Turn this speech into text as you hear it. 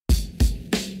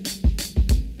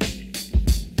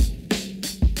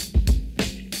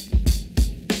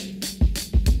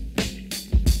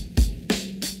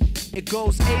It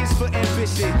goes A is for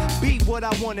ambition, be what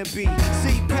I wanna be,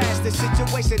 see past the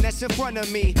situation that's in front of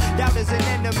me. Doubt is an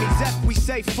enemy, Zep, we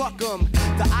say fuck them.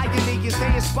 The irony is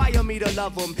they inspire me to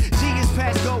love them. G is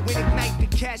past go when ignite the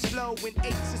cash flow. When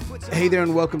H is put Hey there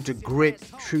and welcome to Grit,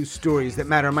 True Stories That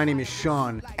Matter. My name is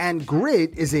Sean, and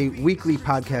Grit is a weekly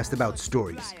podcast about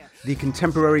stories. The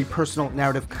contemporary, personal,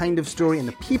 narrative kind of story and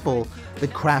the people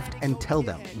that craft and tell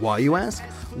them. Why, you ask?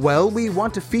 Well, we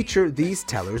want to feature these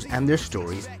tellers and their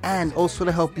stories, and also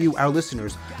to help you, our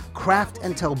listeners, craft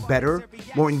and tell better,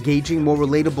 more engaging, more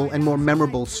relatable, and more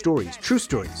memorable stories. True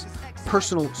stories,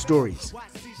 personal stories,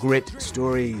 grit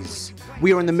stories.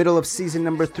 We are in the middle of season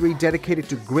number 3, dedicated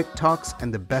to grit talks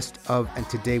and the best of, and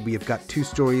today we have got 2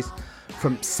 stories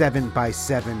from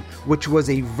 7x7, which was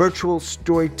a virtual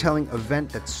storytelling event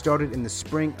that started in the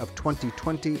spring of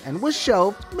 2020 and was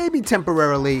shelved, maybe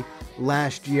temporarily,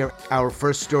 last year. Our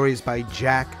first story is by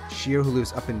Jack Shear, who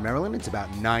lives up in Maryland. It's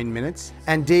about 9 minutes.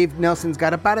 And Dave Nelson's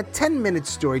got about a 10-minute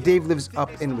story. Dave lives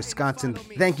up in Wisconsin.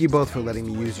 Thank you both for letting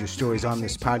me use your stories on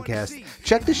this podcast.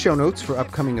 Check the show notes for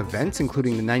upcoming events,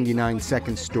 including the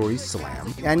 99-second Stories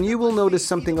Slam. And you will notice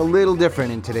something a little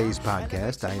different in today's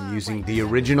podcast. I am using the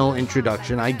original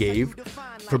introduction I gave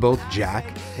for both Jack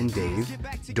and Dave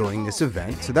during this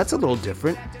event. So that's a little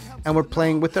different. And we're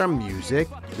playing with our music.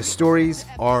 The stories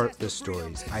are the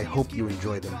stories. I hope you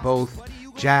enjoy them both.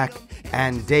 Jack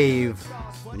and Dave,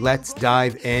 let's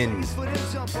dive in.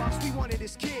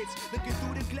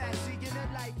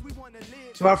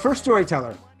 So our first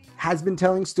storyteller has been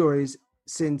telling stories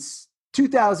since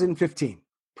 2015.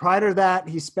 Prior to that,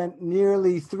 he spent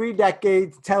nearly 3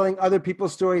 decades telling other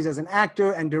people's stories as an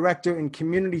actor and director in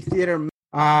community theater.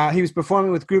 He was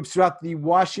performing with groups throughout the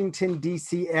Washington,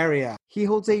 D.C. area. He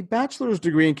holds a bachelor's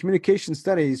degree in communication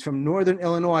studies from Northern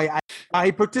Illinois.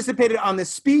 He participated on the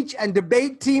speech and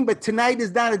debate team, but tonight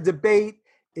is not a debate.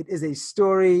 It is a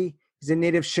story. He's a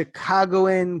native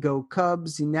Chicagoan. Go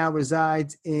Cubs. He now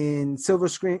resides in Silver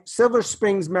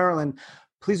Springs, Maryland.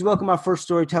 Please welcome our first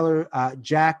storyteller,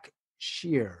 Jack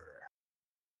Shear.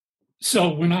 So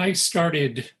when I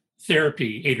started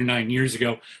therapy 8 or 9 years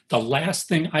ago, the last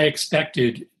thing I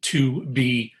expected to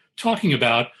be talking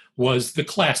about was the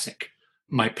classic,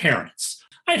 my parents.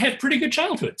 I had pretty good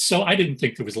childhood, so I didn't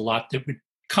think there was a lot that would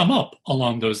come up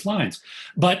along those lines.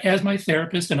 But as my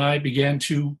therapist and I began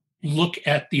to look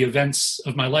at the events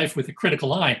of my life with a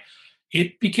critical eye,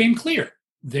 it became clear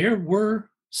there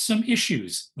were some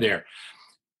issues there.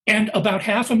 And about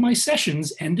half of my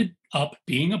sessions ended up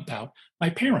being about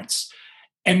my parents.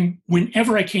 And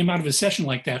whenever I came out of a session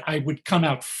like that, I would come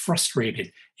out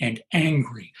frustrated and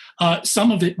angry.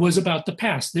 Some of it was about the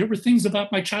past. There were things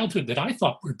about my childhood that I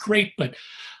thought were great, but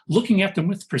looking at them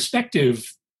with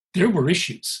perspective, there were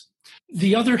issues.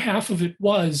 The other half of it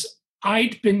was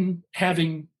I'd been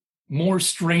having more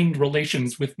strained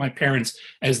relations with my parents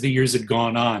as the years had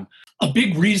gone on. A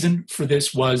big reason for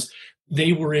this was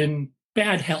they were in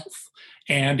bad health,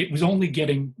 and it was only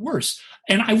getting worse.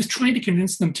 And I was trying to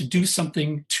convince them to do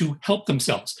something to help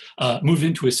themselves, move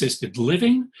into assisted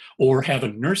living or have a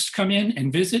nurse come in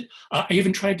and visit. I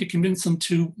even tried to convince them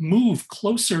to move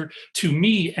closer to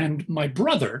me and my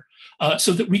brother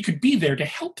so that we could be there to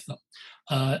help them.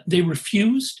 They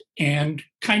refused and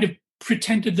kind of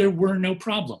pretended there were no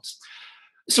problems.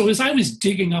 So as I was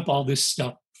digging up all this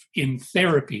stuff in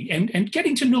therapy and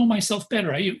getting to know myself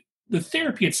better, the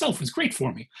therapy itself was great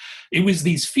for me. It was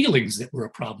these feelings that were a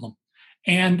problem.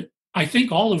 And I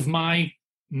think all of my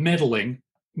meddling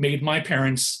made my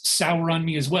parents sour on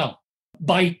me as well.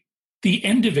 By the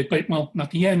end of it,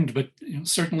 not the end, but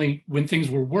certainly when things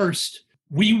were worst,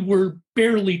 we were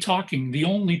barely talking. The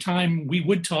only time we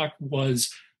would talk was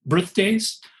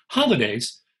birthdays,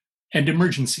 holidays, and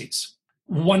emergencies.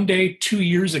 One day, 2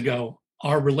 years ago,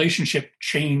 our relationship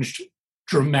changed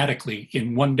dramatically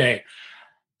in one day.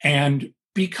 And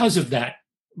because of that,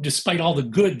 despite all the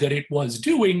good that it was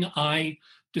doing, I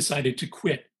decided to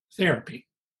quit therapy.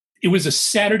 It was a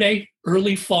Saturday,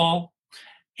 early fall,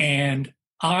 and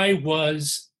I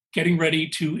was getting ready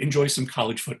to enjoy some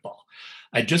college football.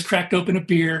 I just cracked open a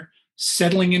beer,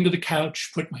 settling into the couch,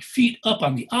 put my feet up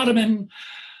on the ottoman,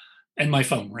 and my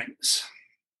phone rings.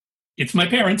 It's my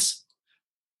parents.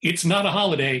 It's not a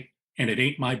holiday, and it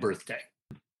ain't my birthday.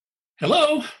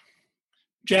 Hello?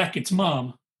 Jack, it's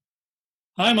Mom.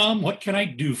 Hi, Mom. What can I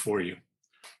do for you?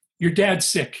 Your dad's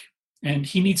sick, and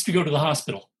he needs to go to the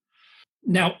hospital.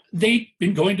 Now, they've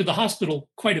been going to the hospital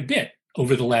quite a bit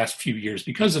over the last few years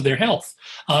because of their health.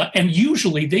 And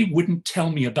usually they wouldn't tell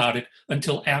me about it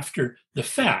until after the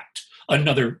fact.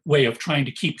 another way of trying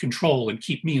to keep control and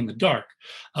keep me in the dark.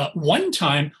 One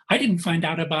time, I didn't find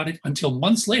out about it until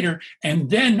months later, and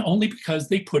then only because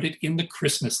they put it in the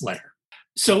Christmas letter.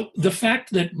 So the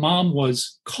fact that Mom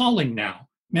was calling now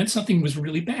meant something was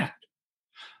really bad.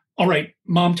 All right,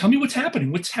 Mom, tell me what's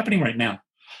happening. What's happening right now?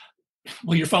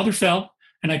 Well, your father fell,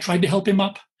 and I tried to help him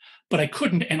up, but I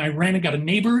couldn't, and I ran and got a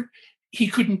neighbor. He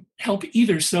couldn't help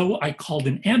either, so I called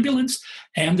an ambulance,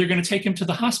 and they're going to take him to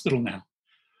the hospital now.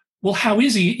 Well, how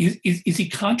is he? Is he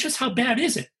conscious? How bad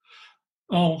is it?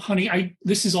 Oh, honey,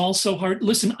 this is all so hard.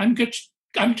 Listen, I'm just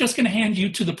going to hand you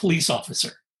to the police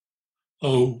officer.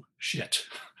 Oh, shit.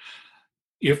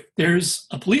 If there's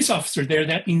a police officer there,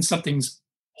 that means something's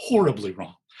horribly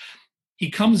wrong. He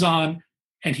comes on,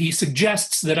 and he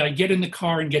suggests that I get in the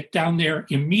car and get down there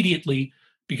immediately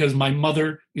because my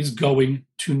mother is going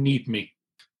to need me.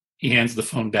 He hands the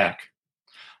phone back.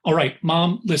 All right,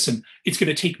 Mom, listen, it's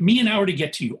going to take me an hour to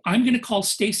get to you. I'm going to call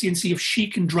Stacy and see if she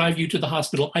can drive you to the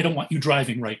hospital. I don't want you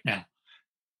driving right now.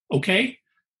 Okay?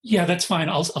 Yeah, that's fine.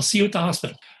 I'll see you at the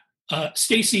hospital.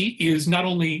 Stacy is not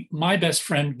only my best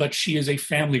friend, but she is a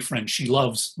family friend. She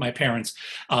loves my parents.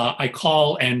 I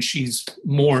call, and she's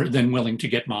more than willing to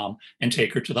get Mom and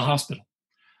take her to the hospital.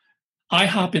 I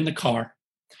hop in the car,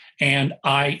 and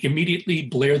I immediately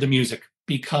blare the music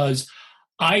because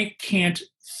I can't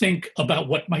think about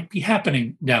what might be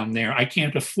happening down there. I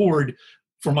can't afford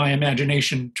for my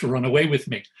imagination to run away with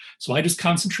me. So I just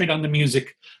concentrate on the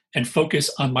music and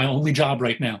focus on my only job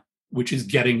right now, which is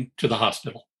getting to the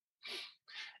hospital.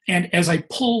 And as I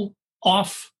pull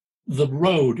off the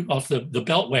road, off the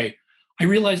beltway, I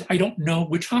realize I don't know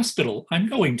which hospital I'm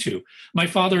going to. My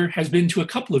father has been to a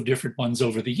couple of different ones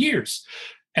over the years.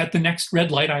 At the next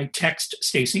red light, I text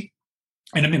Stacy,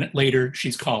 and a minute later,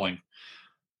 she's calling.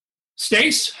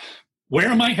 Stace, where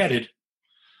am I headed?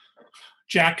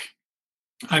 Jack,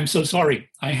 I'm so sorry.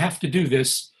 I have to do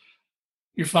this.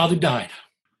 Your father died.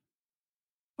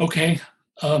 Okay.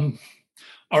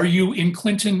 Are you in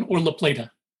Clinton or La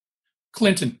Plata?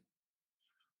 Clinton.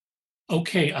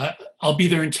 Okay, I'll be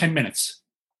there in 10 minutes.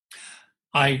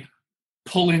 I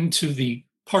pull into the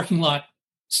parking lot.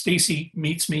 Stacy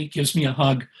meets me, gives me a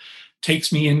hug,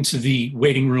 takes me into the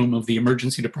waiting room of the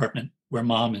emergency department where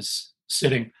Mom is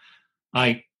sitting.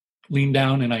 I lean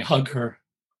down and I hug her.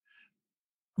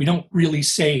 We don't really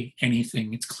say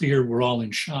anything. It's clear we're all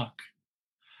in shock.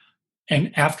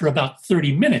 And after about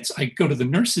 30 minutes, I go to the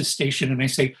nurse's station and I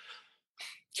say,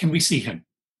 can we see him?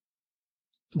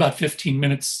 About 15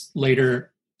 minutes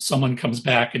later, someone comes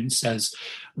back and says,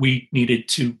 we needed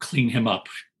to clean him up.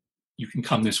 You can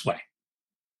come this way.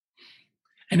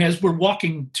 And as we're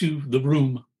walking to the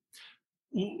room,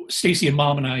 Stacy and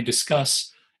Mom and I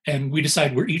discuss, and we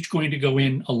decide we're each going to go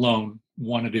in alone,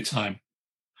 one at a time.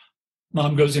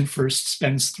 Mom goes in first,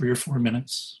 spends 3 or 4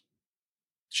 minutes.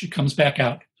 She comes back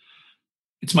out.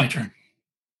 It's my turn.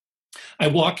 I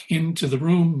walk into the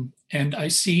room and I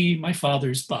see my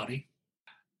father's body.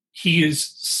 He is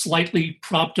slightly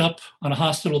propped up on a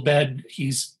hospital bed.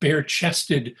 He's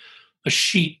bare-chested, a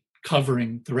sheet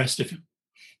covering the rest of him.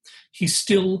 He's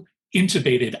still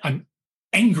intubated. I'm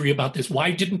angry about this.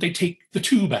 Why didn't they take the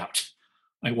tube out?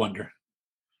 I wonder.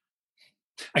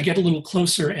 I get a little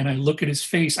closer and I look at his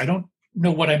face. I don't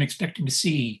know what I'm expecting to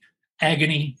see.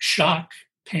 Agony, shock,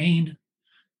 pain.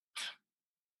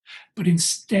 But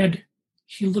instead,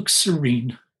 he looks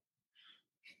serene,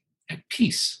 at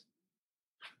peace.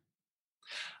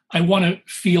 I want to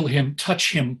feel him,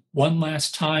 touch him one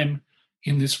last time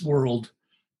in this world.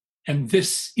 And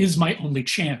this is my only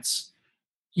chance.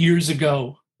 Years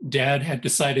ago, Dad had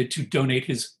decided to donate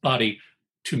his body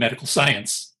to medical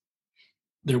science.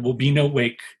 There will be no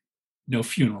wake, no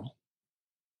funeral.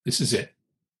 This is it.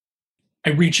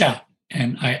 I reach out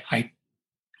and I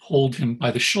hold him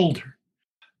by the shoulder.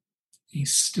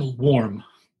 He's still warm.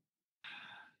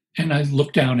 And I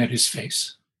look down at his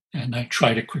face. And I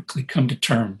try to quickly come to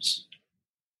terms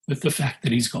with the fact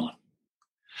that he's gone.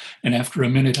 And after a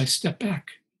minute, I step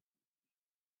back.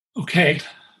 Okay.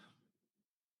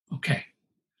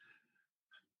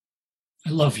 I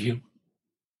love you.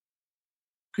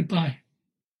 Goodbye.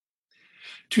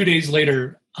 2 days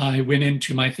later, I went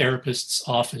into my therapist's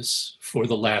office for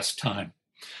the last time.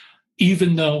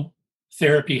 Even though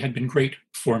therapy had been great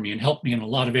for me and helped me in a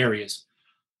lot of areas,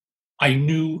 I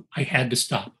knew I had to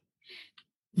stop.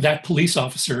 That police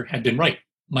officer had been right.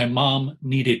 My mom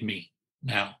needed me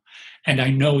now. And I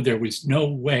know there was no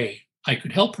way I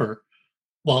could help her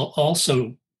while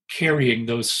also carrying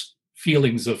those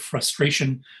feelings of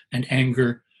frustration and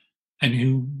anger, and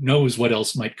who knows what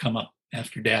else might come up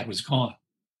after Dad was gone.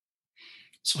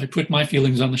 So I put my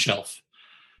feelings on the shelf.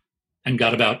 and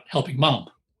got about helping mom.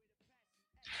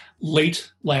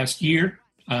 Late last year,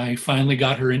 I finally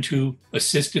got her into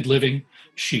assisted living.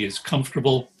 She is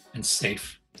comfortable and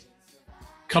safe.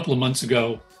 A couple of months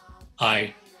ago,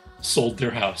 I sold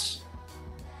their house.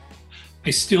 I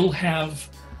still have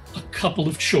a couple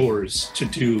of chores to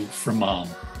do for mom,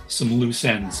 some loose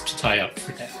ends to tie up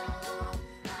for dad.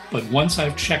 But once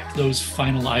I've checked those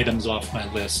final items off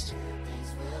my list,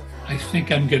 I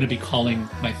think I'm going to be calling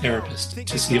my therapist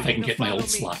to see if I can get my old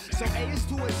slot. So A is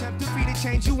to attempt to be the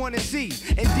change you want to see,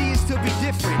 and D is to be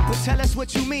different. But tell us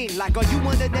what you mean. Like, are you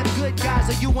one of them good guys,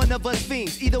 or you one of us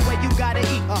fiends? Either way, you gotta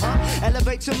eat.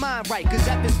 Elevate your mind, right? Cause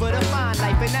F is for the fine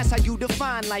life, and that's how you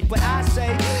define life. But I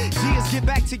say, G is get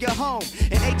back to your home,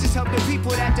 and H is help the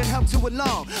people that done help to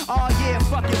along. Oh yeah,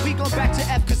 fuck it, we go back to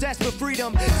F, cause that's for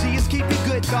freedom. G is keep your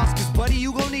good thoughts, cause buddy,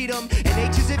 you gon' need them. And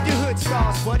H is if your hood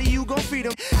stars, buddy, you gon' feed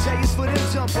them. J is for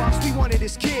them jump offs, we wanted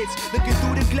as kids. Looking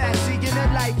through the glass, seeing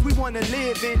the life we wanna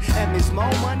live in. M is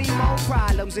more money, more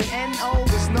problems, and N-O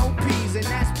is no P's, and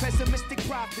that's pessimistic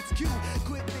profits. Q,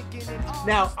 quit thinking in all.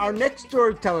 Now, our next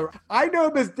storyteller, I know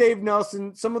him as Dave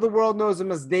Nelson. Some of the world knows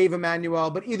him as Dave Emanuel,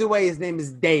 but either way, his name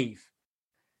is Dave.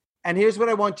 And here's what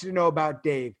I want you to know about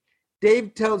Dave.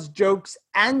 Dave tells jokes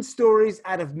and stories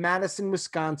out of Madison,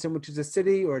 Wisconsin, which is a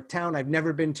city or a town I've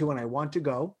never been to and I want to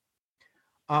go.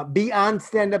 Beyond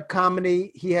stand-up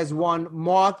comedy, he has won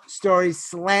Moth Story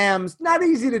Slams, not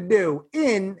easy to do,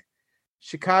 in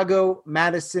Chicago,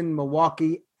 Madison,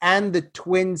 Milwaukee, and the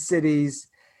Twin Cities.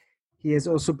 He has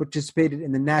also participated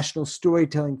in the National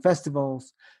Storytelling Festival,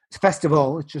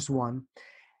 it's just one.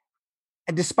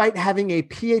 And despite having a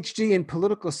PhD in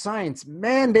political science,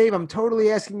 man, Dave, I'm totally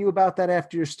asking you about that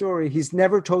after your story. He's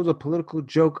never told a political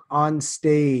joke on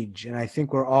stage, and I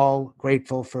think we're all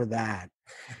grateful for that.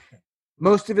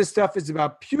 Most of his stuff is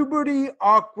about puberty,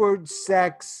 awkward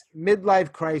sex,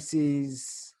 midlife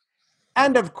crises,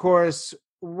 and of course,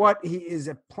 what he is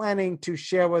planning to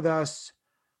share with us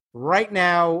right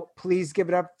now. Please give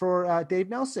it up for Dave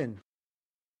Nelson.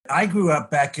 I grew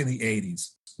up back in the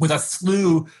 80s with a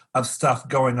slew of stuff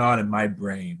going on in my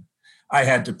brain. I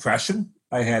had depression,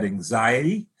 I had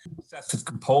anxiety, obsessive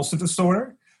compulsive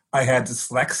disorder, I had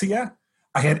dyslexia,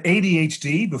 I had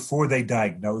ADHD before they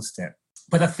diagnosed it.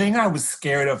 But the thing I was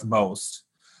scared of most,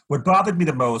 what bothered me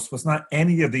the most, was not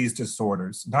any of these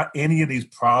disorders, not any of these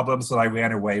problems that I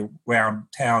ran away around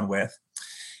town with.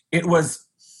 It was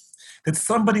that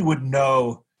somebody would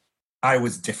know I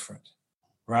was different,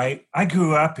 right? I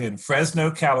grew up in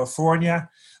Fresno, California,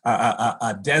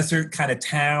 a desert kind of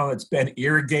town that's been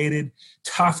irrigated,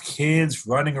 tough kids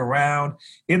running around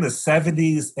in the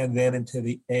 70s and then into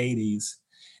the 80s.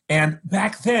 And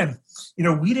back then,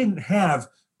 we didn't have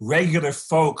regular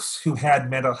folks who had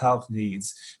mental health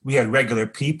needs. We had regular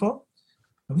people,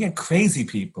 and we had crazy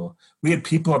people. We had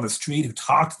people on the street who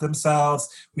talked to themselves.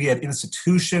 We had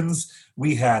institutions.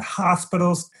 We had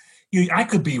hospitals. I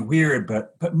could be weird,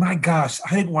 but my gosh,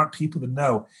 I didn't want people to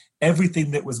know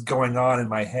everything that was going on in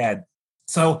my head.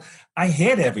 So I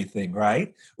hid everything,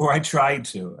 right? Or I tried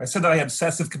to. I said that I had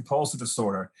obsessive compulsive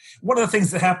disorder. One of the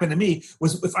things that happened to me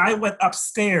was if I went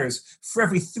upstairs, for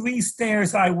every 3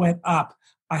 stairs I went up,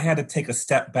 I had to take a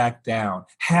step back down,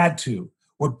 had to,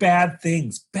 or bad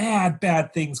things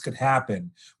could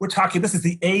happen. We're talking, this is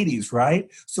the 80s, right?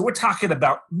 So we're talking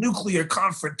about nuclear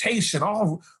confrontation,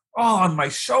 all on my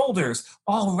shoulders,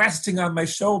 all resting on my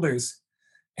shoulders.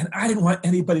 And I didn't want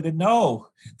anybody to know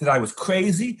that I was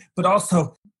crazy, but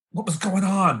also what was going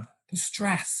on, the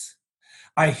stress.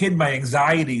 I hid my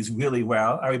anxieties really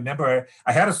well. I remember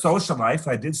I had a social life.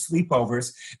 I did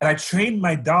sleepovers, and I trained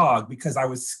my dog because I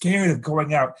was scared of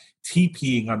going out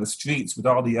TPing on the streets with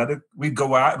all the other. We'd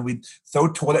go out and we'd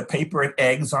throw toilet paper and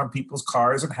eggs on people's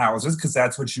cars and houses because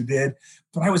that's what you did.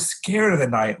 But I was scared of the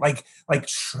night, like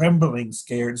trembling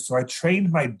scared. So I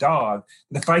trained my dog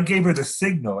that if I gave her the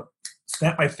signal,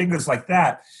 snap my fingers like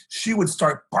that, she would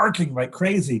start barking like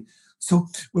crazy. So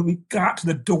when we got to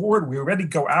the door and we were ready to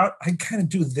go out, I'd kind of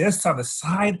do this on the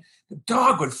side. The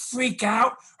dog would freak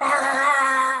out,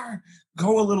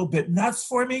 go a little bit nuts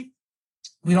for me.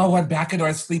 We'd all run back into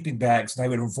our sleeping bags, and I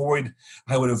would avoid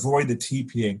the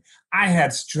TPing. I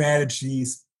had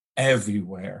strategies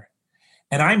everywhere,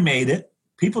 and I made it.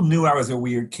 People knew I was a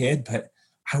weird kid, but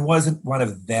I wasn't one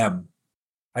of them.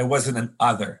 I wasn't an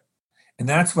other, and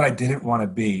that's what I didn't want to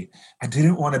be. I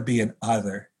didn't want to be an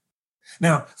other.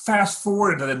 Now, fast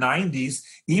forward into the 90s,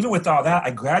 even with all that, I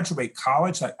graduate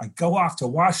college, I go off to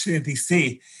Washington,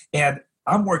 D.C., and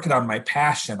I'm working on my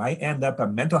passion. I end up a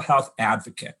mental health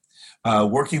advocate,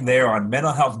 working there on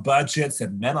mental health budgets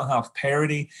and mental health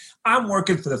parity. I'm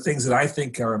working for the things that I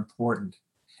think are important.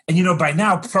 And, by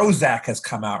now, Prozac has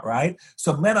come out, right?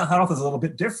 So mental health is a little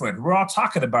bit different. We're all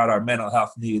talking about our mental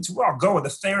health needs. We're all going to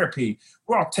therapy.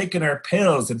 We're all taking our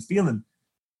pills and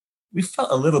we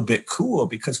felt a little bit cool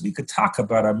because we could talk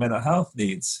about our mental health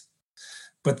needs.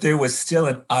 But there was still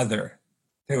an other.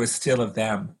 There was still a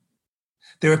them.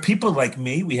 There were people like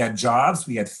me. We had jobs.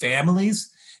 We had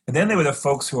families. And then there were the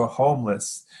folks who are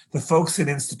homeless, the folks in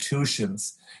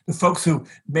institutions, the folks who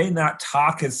may not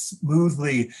talk as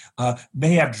smoothly,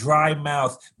 may have dry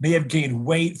mouth, may have gained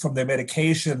weight from their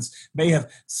medications, may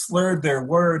have slurred their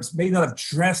words, may not have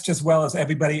dressed as well as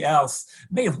everybody else,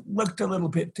 may have looked a little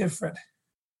bit different.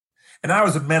 And I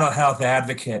was a mental health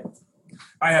advocate.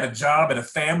 I had a job and a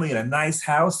family and a nice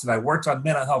house, and I worked on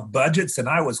mental health budgets, and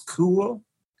I was cool.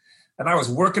 And I was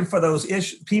working for those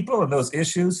people and those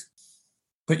issues.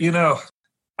 But,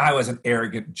 I was an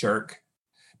arrogant jerk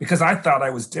because I thought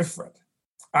I was different.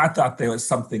 I thought there was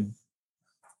something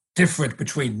different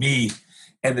between me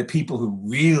and the people who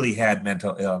really had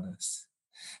mental illness.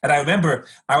 And I remember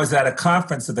I was at a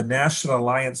conference of the National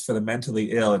Alliance for the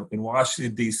Mentally Ill in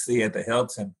Washington, D.C. at the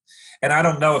Hilton. And I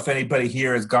don't know if anybody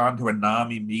here has gone to a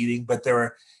NAMI meeting, but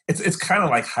it's kind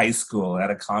of like high school at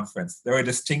a conference. There are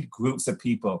distinct groups of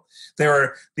people. There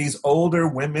are these older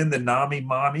women, the NAMI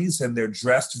mommies, and they're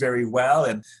dressed very well,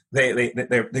 and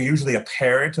they're usually a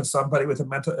parent of somebody with a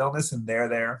mental illness, and they're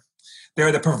there. There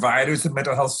are the providers of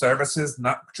mental health services,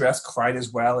 not dressed quite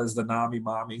as well as the NAMI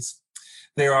mommies.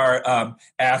 There are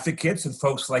advocates and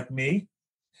folks like me.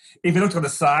 If you looked on the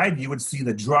side, you would see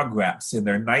the drug reps in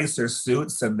their nicer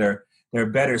suits and their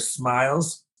better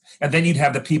smiles. And then you'd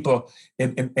have the people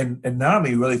in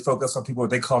NAMI really focus on people what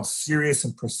they called serious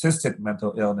and persistent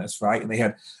mental illness, right? And they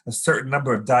had a certain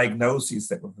number of diagnoses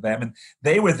that were for them. And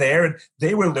they were there and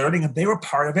they were learning and they were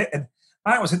part of it. And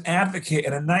I was an advocate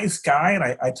and a nice guy. And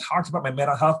I talked about my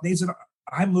mental health needs. And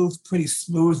I moved pretty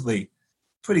smoothly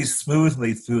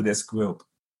through this group.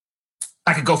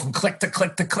 I could go from click to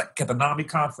click to click at the NAMI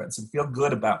conference and feel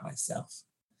good about myself.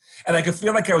 And I could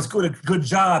feel like I was doing a good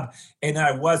job and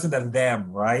I wasn't a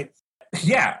them, right?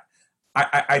 Yeah,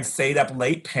 I'd stayed up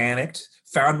late, panicked,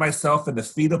 found myself in the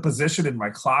fetal position in my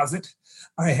closet.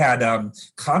 I had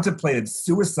contemplated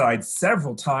suicide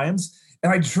several times,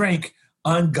 and I drank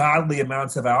ungodly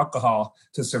amounts of alcohol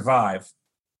to survive.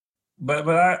 But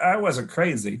I wasn't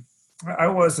crazy. I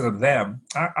wasn't a them.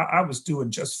 I was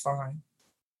doing just fine.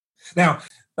 Now,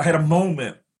 I had a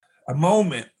moment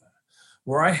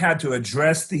where I had to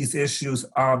address these issues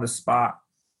on the spot.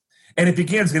 And it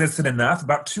begins innocent enough,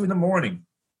 about 2 a.m.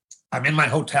 I'm in my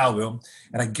hotel room,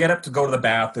 and I get up to go to the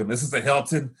bathroom. This is the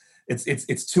Hilton.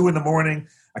 It's 2 a.m.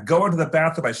 I go into the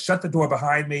bathroom, I shut the door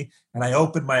behind me, and I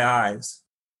open my eyes.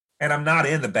 And I'm not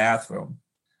in the bathroom.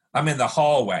 I'm in the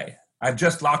hallway. I've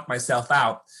just locked myself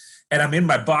out, and I'm in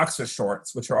my boxer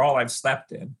shorts, which are all I've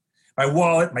slept in. My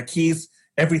wallet, my keys,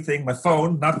 everything, my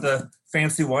phone, not the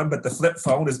fancy one, but the flip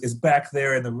phone is back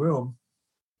there in the room.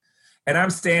 And I'm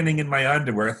standing in my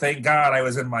underwear. Thank God I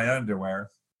was in my underwear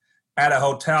at a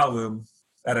hotel room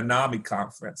at a NAMI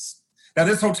conference. Now,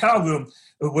 this hotel room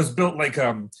was built like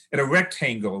in a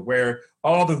rectangle where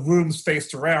all the rooms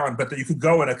faced around, but that you could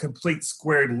go in a complete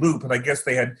squared loop. And I guess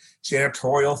they had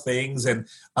janitorial things and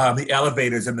the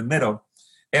elevators in the middle.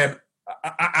 And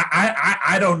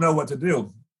I don't know what to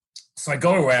do. So I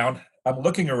go around. I'm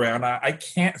looking around. I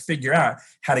can't figure out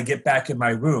how to get back in my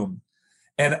room.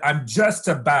 And I'm just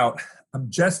about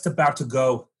to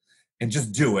go and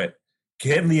just do it.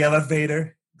 Get in the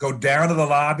elevator, go down to the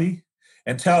lobby,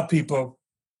 and tell people,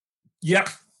 yep,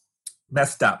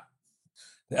 messed up.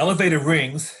 The elevator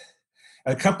rings,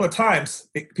 and a couple of times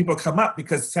people come up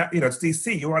because, it's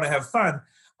DC, you want to have fun.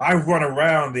 I run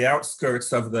around the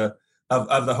outskirts of the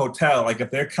hotel. Like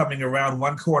if they're coming around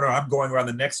one corner, I'm going around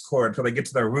the next corner until they get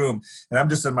to their room, and I'm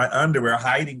just in my underwear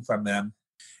hiding from them.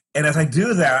 And as I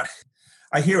do that,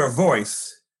 I hear a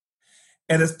voice,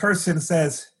 and this person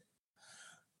says,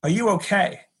 "Are you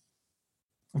okay?"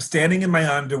 I'm standing in my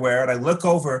underwear, and I look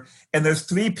over, and there's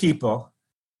 3 people,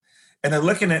 and they're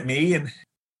looking at me, and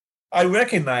I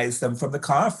recognize them from the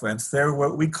conference. They're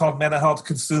what we call mental health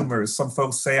consumers. Some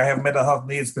folks say I have mental health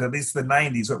needs, but at least in the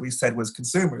 90s, what we said was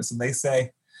consumers. And they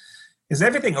say, "Is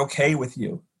everything okay with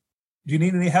you? Do you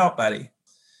need any help, buddy?"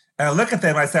 And I look at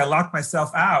them, and I say, I locked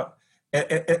myself out.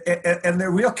 And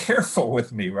they're real careful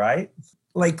with me, right?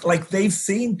 Like they've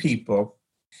seen people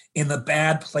in the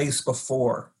bad place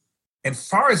before. And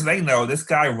far as they know, this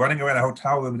guy running around a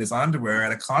hotel room in his underwear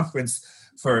at a conference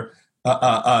for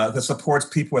that supports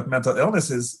people with mental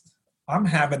illnesses, I'm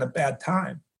having a bad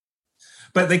time.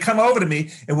 But they come over to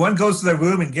me, and one goes to their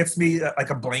room and gets me like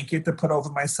a blanket to put over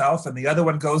myself, and the other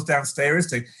one goes downstairs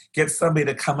to get somebody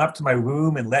to come up to my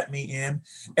room and let me in.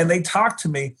 And they talk to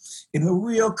me in a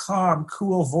real calm,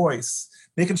 cool voice,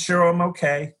 making sure I'm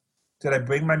okay. Did I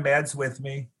bring my meds with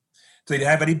me? Do you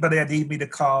have anybody I need me to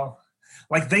call?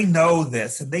 Like, they know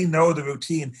this, and they know the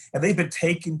routine, and they've been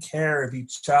taking care of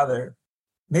each other.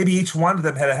 Maybe each one of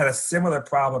them had a similar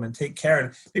problem and take care.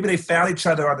 And maybe they found each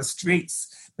other on the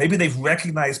streets. Maybe they've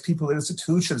recognized people in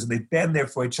institutions and they've been there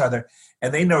for each other,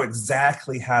 and they know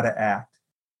exactly how to act.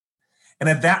 And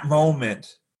at that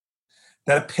moment,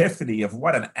 that epiphany of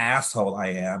what an asshole I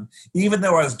am, even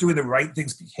though I was doing the right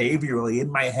things behaviorally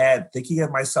in my head, thinking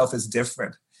of myself as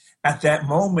different, at that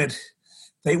moment,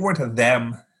 they weren't a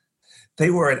them. They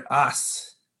were an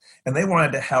us, and they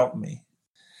wanted to help me.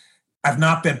 I've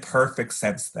not been perfect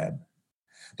since then.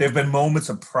 There have been moments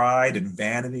of pride and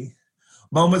vanity,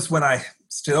 moments when I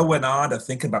still went on to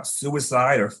think about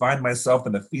suicide or find myself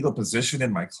in a fetal position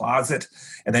in my closet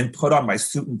and then put on my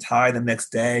suit and tie the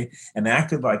next day and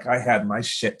acted like I had my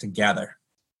shit together.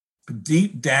 But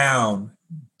deep down,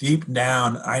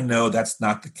 I know that's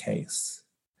not the case.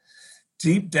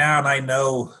 Deep down, I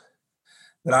know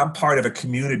that I'm part of a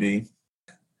community.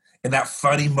 In that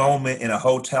funny moment in a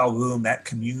hotel room, that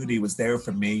community was there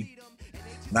for me.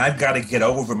 And I've got to get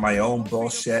over my own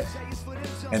bullshit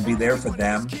and be there for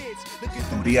them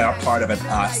and be a part of an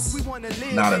us,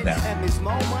 not a them. M is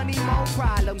more money, more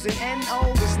problems, and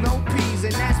N-O is no P's,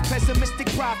 and that's pessimistic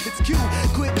profits. Q,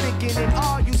 quit thinking, and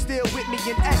R, you still with me,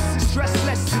 and S is stress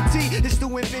less, and T is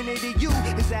to infinity. U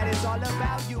is that it's all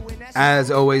about you. As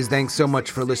always, thanks so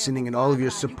much for listening and all of your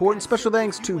support, and special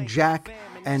thanks to Jack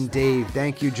and Dave.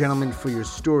 Thank you, gentlemen, for your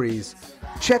stories.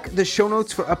 Check the show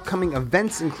notes for upcoming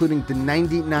events, including the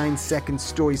 99-second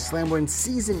Story Slam. We're in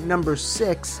season number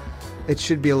 6. It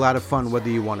should be a lot of fun, whether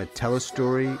you want to tell a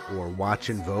story or watch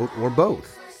and vote or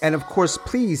both. And of course,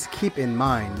 please keep in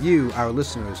mind, you, our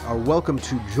listeners, are welcome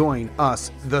to join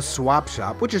us, The Swap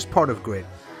Shop, which is part of Grit,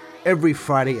 every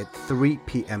Friday at 3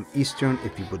 p.m. Eastern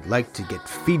if you would like to get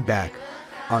feedback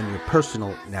on your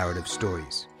personal narrative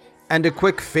stories. And a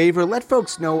quick favor, let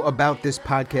folks know about this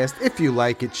podcast. If you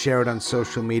like it, share it on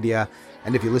social media.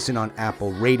 And if you listen on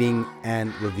Apple, rating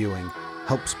and reviewing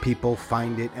helps people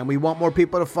find it. And we want more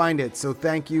people to find it. So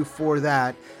thank you for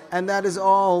that. And that is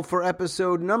all for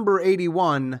episode number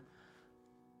 81.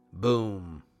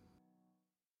 Boom.